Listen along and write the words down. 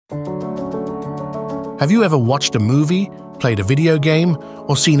Have you ever watched a movie, played a video game,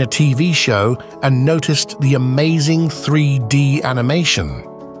 or seen a TV show and noticed the amazing 3D animation?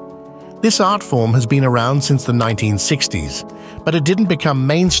 This art form has been around since the 1960s, but it didn't become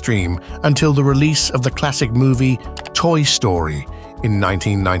mainstream until the release of the classic movie Toy Story in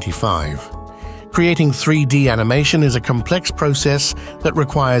 1995. Creating 3D animation is a complex process that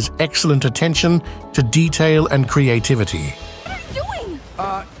requires excellent attention to detail and creativity. What are you doing?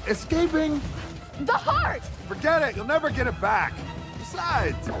 Escaping. The heart! Forget it, you'll never get it back.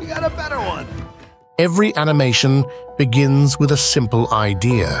 Besides, we got a better one. Every animation begins with a simple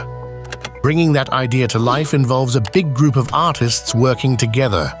idea. Bringing that idea to life involves a big group of artists working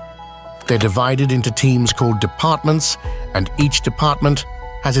together. They're divided into teams called departments, and each department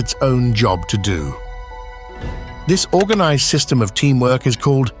has its own job to do. This organized system of teamwork is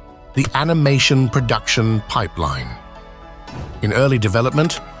called the animation production pipeline. In early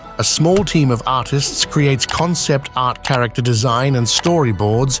development, a small team of artists creates concept art character design and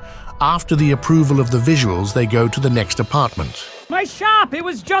storyboards. After the approval of the visuals, they go to the next department. My shop, it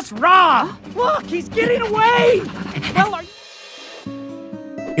was just raw! Look, he's getting away! Well,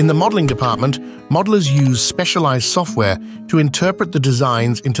 In the modeling department, modelers use specialized software to interpret the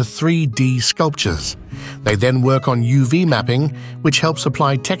designs into 3D sculptures. They then work on UV mapping, which helps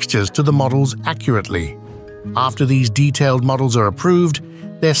apply textures to the models accurately. After these detailed models are approved,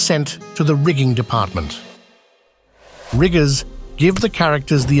 they're sent to the rigging department. Riggers give the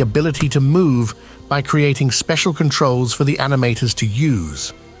characters the ability to move by creating special controls for the animators to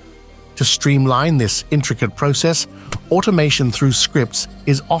use. To streamline this intricate process, automation through scripts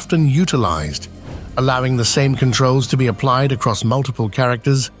is often utilized, allowing the same controls to be applied across multiple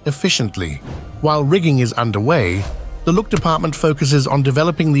characters efficiently. While rigging is underway, the look department focuses on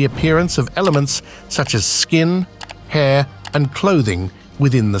developing the appearance of elements such as skin, hair, and clothing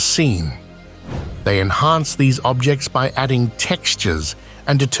within the scene. They enhance these objects by adding textures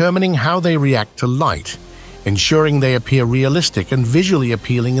and determining how they react to light, ensuring they appear realistic and visually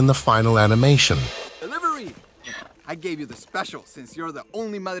appealing in the final animation. Delivery! I gave you the special since you're the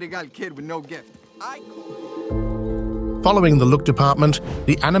only Madrigal kid with no gift. Following the look department,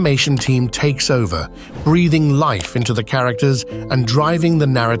 the animation team takes over, breathing life into the characters and driving the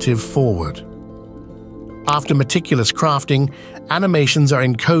narrative forward. After meticulous crafting, animations are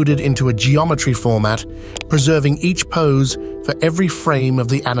encoded into a geometry format, preserving each pose for every frame of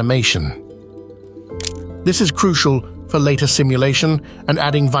the animation. This is crucial for later simulation and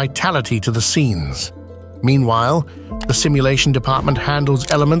adding vitality to the scenes. Meanwhile, the simulation department handles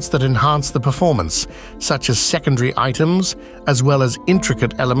elements that enhance the performance, such as secondary items, as well as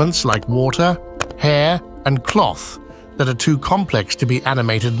intricate elements like water, hair, and cloth that are too complex to be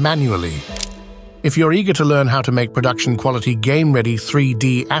animated manually. If you're eager to learn how to make production-quality game-ready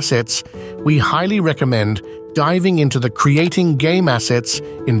 3D assets, we highly recommend diving into the Creating Game Assets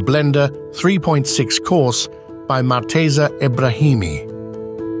in Blender 3.6 course by Marteza Ebrahimi.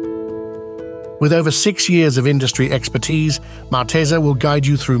 With over 6 years of industry expertise, Marteza will guide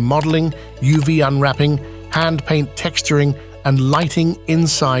you through modeling, UV unwrapping, hand paint texturing, and lighting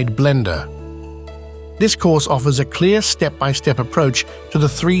inside Blender. This course offers a clear step-by-step approach to the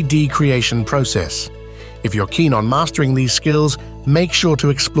 3D creation process. If you're keen on mastering these skills, make sure to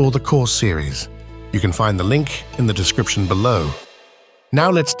explore the course series. You can find the link in the description below.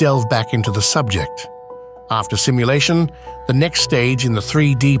 Now let's delve back into the subject. After simulation, the next stage in the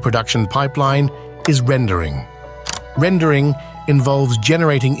 3D production pipeline is rendering. Rendering involves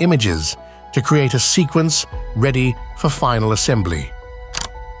generating images to create a sequence ready for final assembly.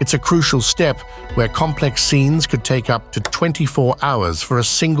 It's a crucial step where complex scenes could take up to 24 hours for a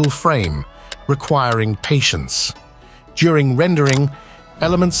single frame, requiring patience. During rendering,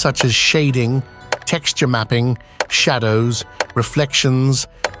 elements such as shading, texture mapping, shadows, reflections,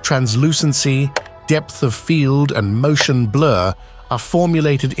 translucency, depth of field, and motion blur are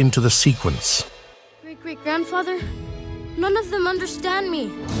formulated into the sequence. Great-great-grandfather? None of them understand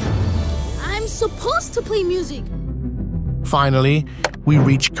me. I'm supposed to play music. Finally, we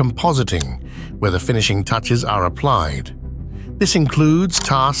reach compositing, where the finishing touches are applied. This includes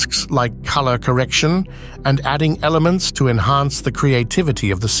tasks like color correction and adding elements to enhance the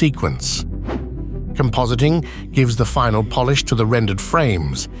creativity of the sequence. Compositing gives the final polish to the rendered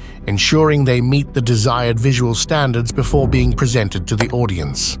frames, ensuring they meet the desired visual standards before being presented to the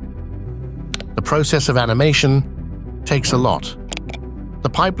audience. The process of animation takes a lot. The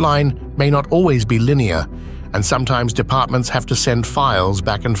pipeline may not always be linear, and sometimes departments have to send files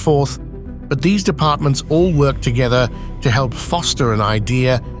back and forth, but these departments all work together to help foster an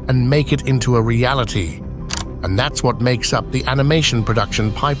idea and make it into a reality. And that's what makes up the animation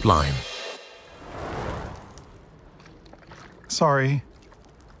production pipeline. Sorry.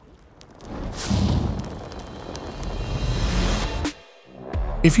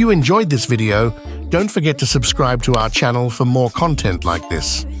 If you enjoyed this video, don't forget to subscribe to our channel for more content like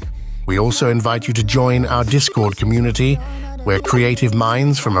this. We also invite you to join our Discord community, where creative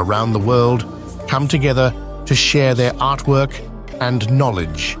minds from around the world come together to share their artwork and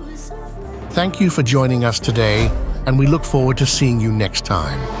knowledge. Thank you for joining us today, and we look forward to seeing you next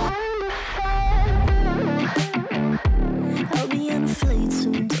time.